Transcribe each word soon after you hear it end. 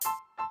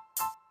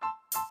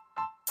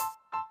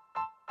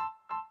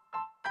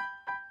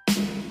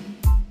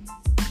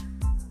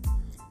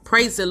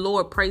Praise the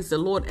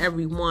Lord,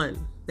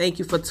 everyone. Thank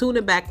you for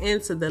tuning back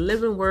into the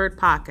Living Word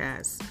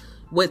Podcast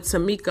with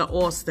Tamika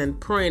Austin,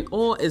 praying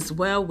all is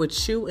well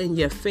with you and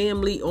your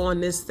family on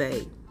this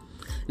day.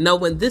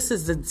 Knowing this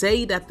is the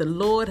day that the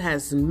Lord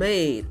has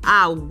made,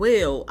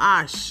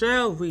 I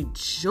shall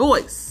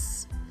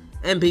rejoice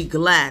and be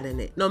glad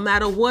in it. No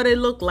matter what it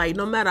look like,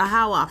 no matter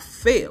how I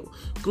feel,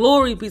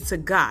 glory be to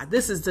God.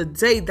 This is the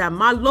day that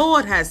my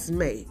Lord has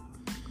made.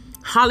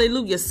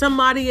 Hallelujah.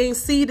 Somebody ain't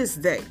see this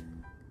day,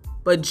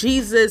 but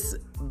Jesus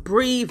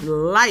breathed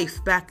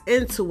life back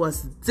into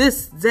us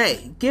this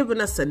day, giving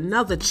us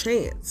another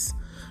chance.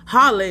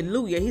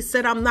 Hallelujah. He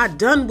said, I'm not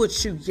done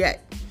with you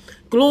yet.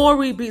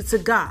 Glory be to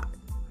God.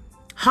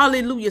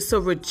 Hallelujah. So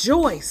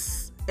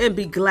rejoice and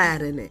be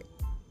glad in it.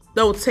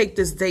 Don't take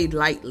this day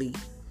lightly.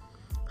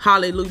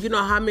 Hallelujah. You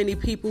know how many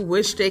people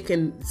wish they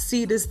can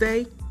see this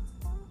day?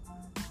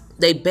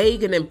 They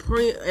begging and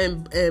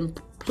praying and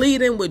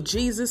pleading with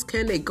Jesus.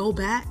 Can they go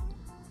back?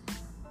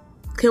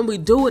 Can we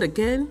do it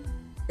again?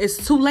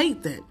 It's too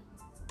late then.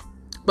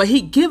 But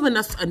he given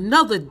us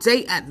another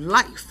day at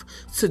life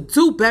to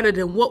do better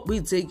than what we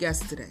did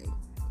yesterday.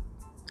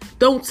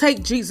 Don't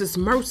take Jesus'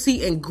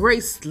 mercy and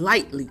grace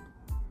lightly.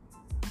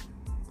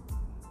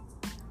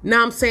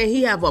 Now I'm saying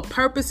he have a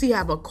purpose. He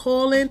have a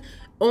calling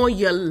on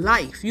your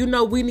life. You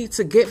know, we need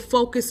to get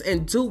focused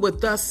and do what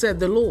thus said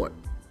the Lord.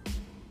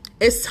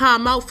 It's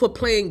time out for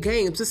playing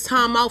games. It's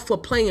time out for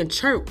playing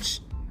church.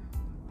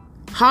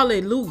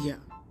 Hallelujah.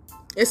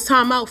 It's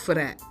time out for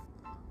that.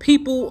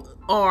 People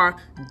are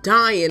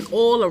dying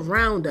all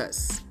around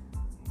us.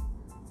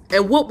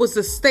 And what was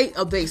the state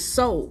of their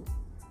soul?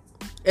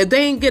 If they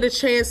didn't get a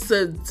chance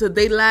to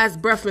their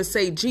last breath and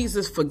say,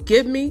 Jesus,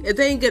 forgive me. If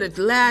they didn't get a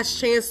last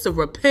chance to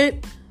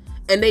repent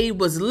and they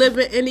was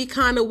living any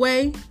kind of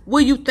way,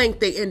 where you think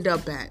they end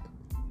up at?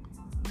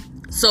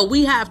 So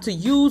we have to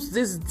use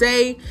this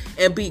day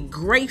and be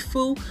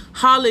grateful.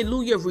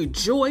 Hallelujah.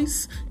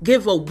 Rejoice.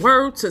 Give a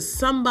word to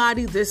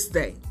somebody this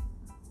day.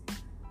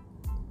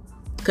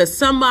 Because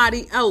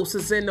somebody else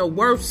is in a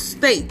worse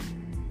state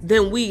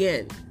than we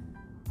in.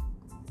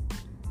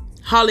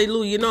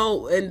 Hallelujah. You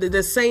know, and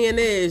the saying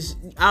is,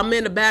 I'm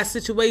in a bad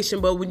situation,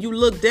 but when you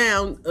look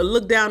down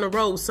the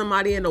road,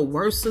 somebody in a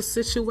worse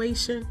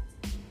situation.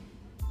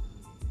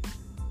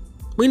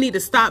 We need to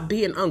stop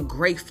being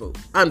ungrateful,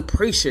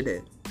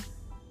 unappreciative.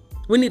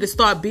 We need to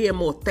start being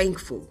more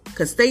thankful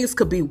because things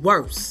could be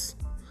worse.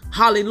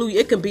 Hallelujah.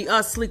 It can be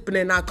us sleeping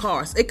in our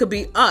cars. It could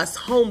be us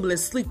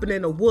homeless sleeping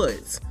in the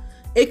woods.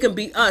 It can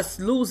be us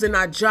losing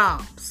our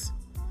jobs.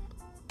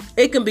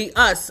 It can be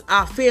us,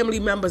 our family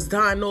members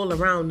dying all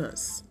around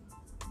us.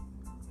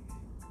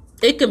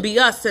 It can be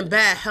us in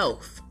bad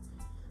health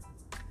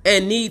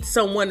and need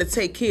someone to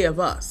take care of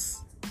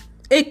us.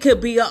 It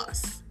could be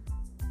us.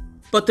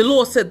 But the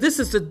Lord said, this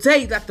is the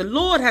day that the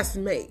Lord has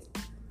made.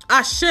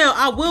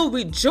 I will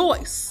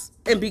rejoice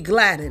and be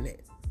glad in it.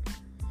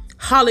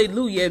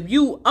 Hallelujah. If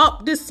you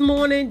up this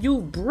morning, you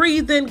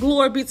breathing,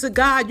 glory be to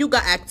God. You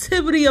got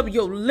activity of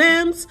your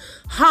limbs.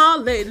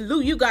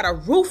 Hallelujah. You got a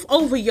roof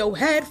over your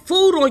head,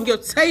 food on your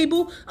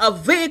table, a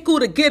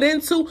vehicle to get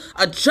into,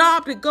 a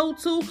job to go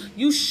to.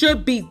 You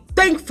should be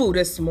thankful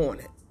this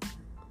morning.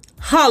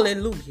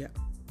 Hallelujah.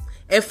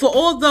 And for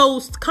all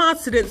those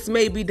consonants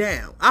may be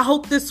down, I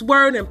hope this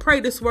word and pray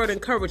this word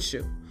encourage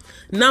you.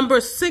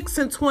 Numbers 6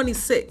 and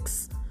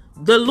 26.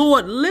 The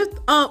Lord lift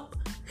up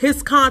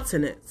his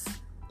countenance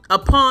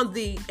upon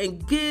thee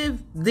and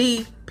give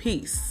thee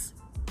peace.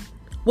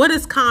 What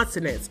is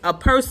countenance? A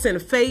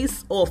person's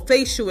face or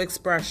facial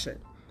expression.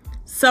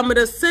 Some of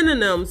the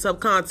synonyms of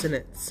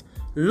countenance: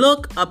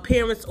 look,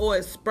 appearance, or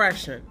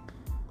expression.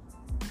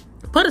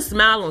 Put a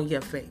smile on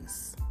your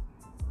face.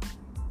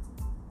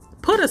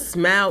 Put a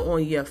smile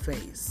on your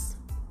face.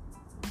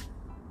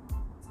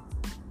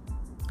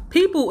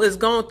 People is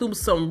going through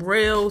some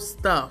real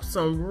stuff,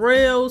 some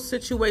real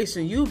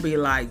situation. You be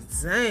like,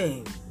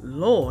 dang,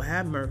 Lord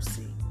have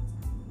mercy.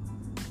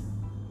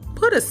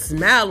 Put a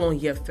smile on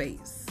your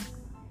face.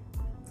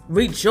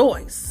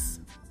 Rejoice.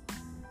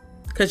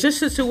 Because your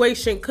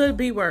situation could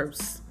be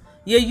worse.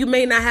 Yeah, you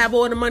may not have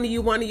all the money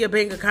you want in your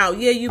bank account.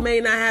 Yeah, you may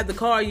not have the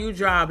car you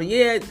drive. And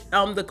yeah,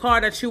 the car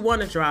that you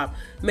want to drive.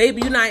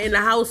 Maybe you're not in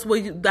the house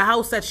the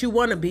house that you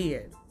want to be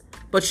in.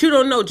 But you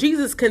don't know.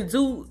 Jesus can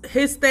do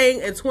his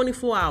thing in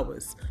 24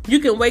 hours. You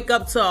can wake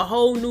up to a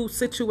whole new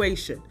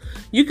situation.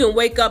 You can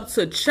wake up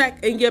to a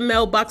check in your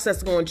mailbox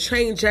that's going to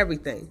change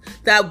everything.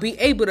 That'll be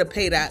able to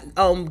pay that,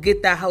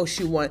 get that house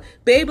you want.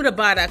 Be able to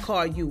buy that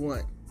car you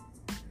want.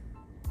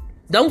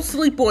 Don't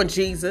sleep on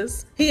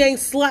Jesus. He ain't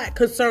slack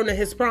concerning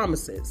his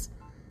promises.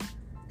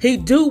 He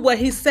do what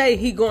he say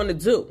he going to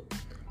do.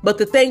 But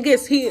the thing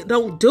is, he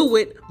don't do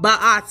it by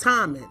our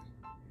timing.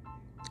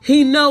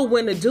 He know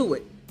when to do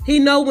it. He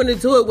know when to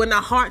do it when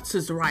our hearts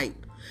is right.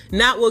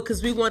 Not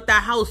because we want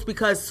that house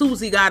because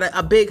Susie got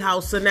a big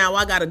house, so now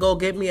I got to go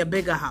get me a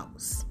bigger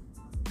house.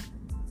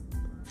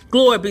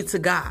 Glory be to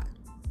God.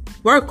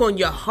 Work on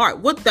your heart.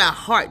 What that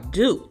heart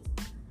do?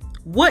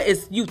 What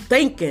is you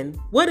thinking?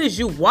 What is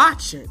you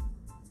watching?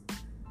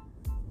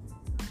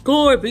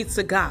 Glory be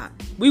to God.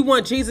 We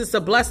want Jesus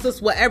to bless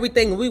us with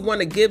everything. We want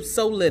to give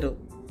so little.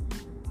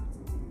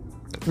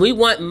 We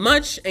want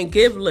much and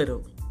give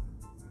little.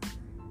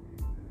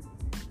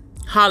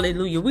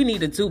 Hallelujah. We need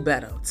to do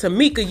better.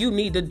 Tamika, you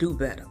need to do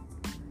better.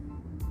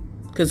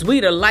 Because we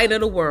the light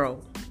of the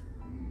world.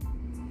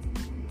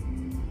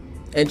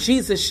 And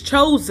Jesus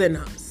chosen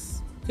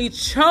us. He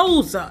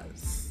chose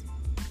us.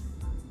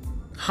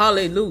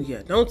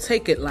 Hallelujah. Don't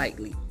take it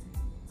lightly.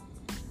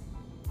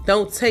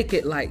 Don't take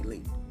it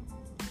lightly.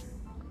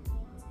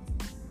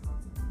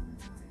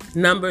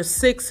 Numbers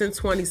 6 and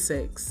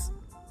 26.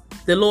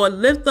 The Lord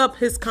lift up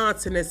his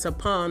countenance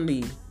upon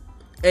thee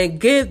and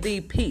give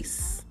thee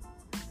peace.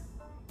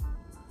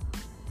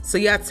 So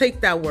y'all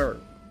take that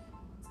word.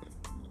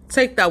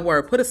 Take that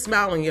word. Put a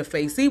smile on your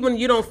face. Even when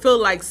you don't feel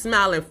like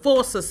smiling,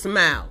 force a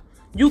smile.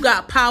 You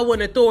got power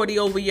and authority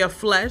over your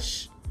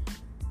flesh.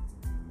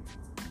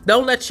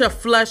 Don't let your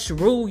flesh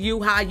rule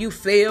you how you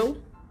feel.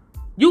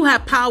 You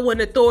have power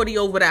and authority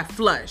over that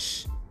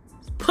flesh.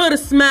 Put a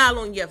smile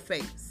on your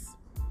face.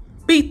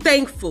 Be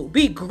thankful.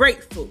 Be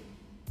grateful.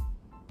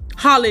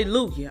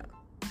 Hallelujah.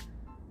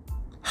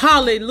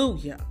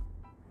 Hallelujah.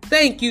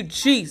 Thank you,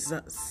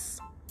 Jesus.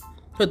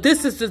 For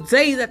this is the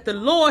day that the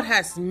Lord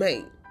has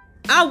made.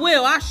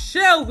 I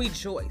shall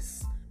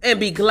rejoice and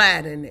be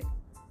glad in it.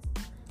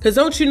 Because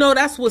don't you know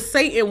that's what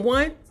Satan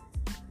want?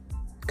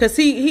 Because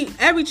he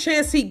every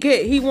chance he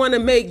get, he want to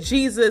make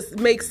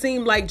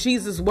seem like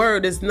Jesus'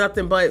 word is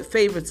nothing but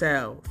fairy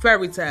tale.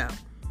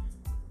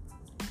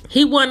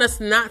 He want us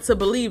not to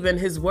believe in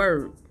his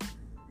word.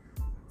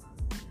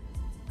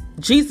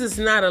 Jesus is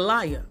not a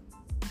liar.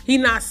 He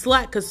not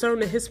slack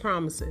concerning his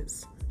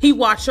promises. He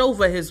watch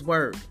over his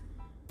word.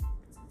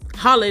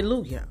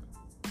 Hallelujah.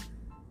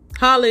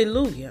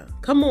 Hallelujah.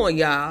 Come on,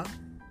 y'all.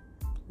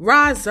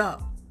 Rise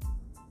up.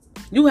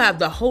 You have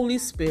the Holy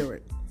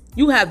Spirit.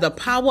 You have the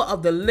power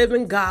of the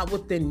living God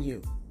within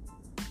you.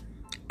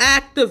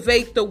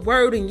 Activate the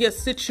word in your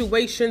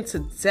situation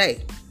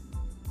today.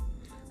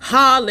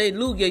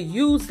 Hallelujah.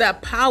 Use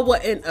that power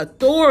and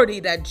authority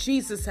that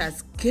Jesus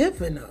has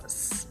given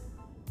us.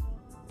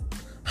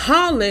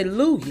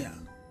 Hallelujah.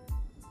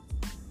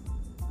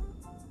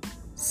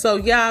 So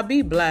y'all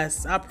be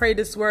blessed. I pray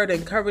this word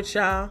encourage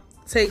y'all.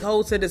 Take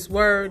hold to this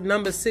word.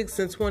 Numbers 6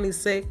 and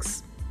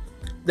 26.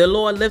 The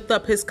Lord lift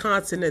up his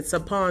countenance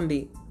upon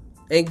thee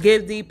and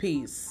give thee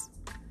peace.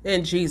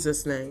 In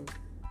Jesus' name.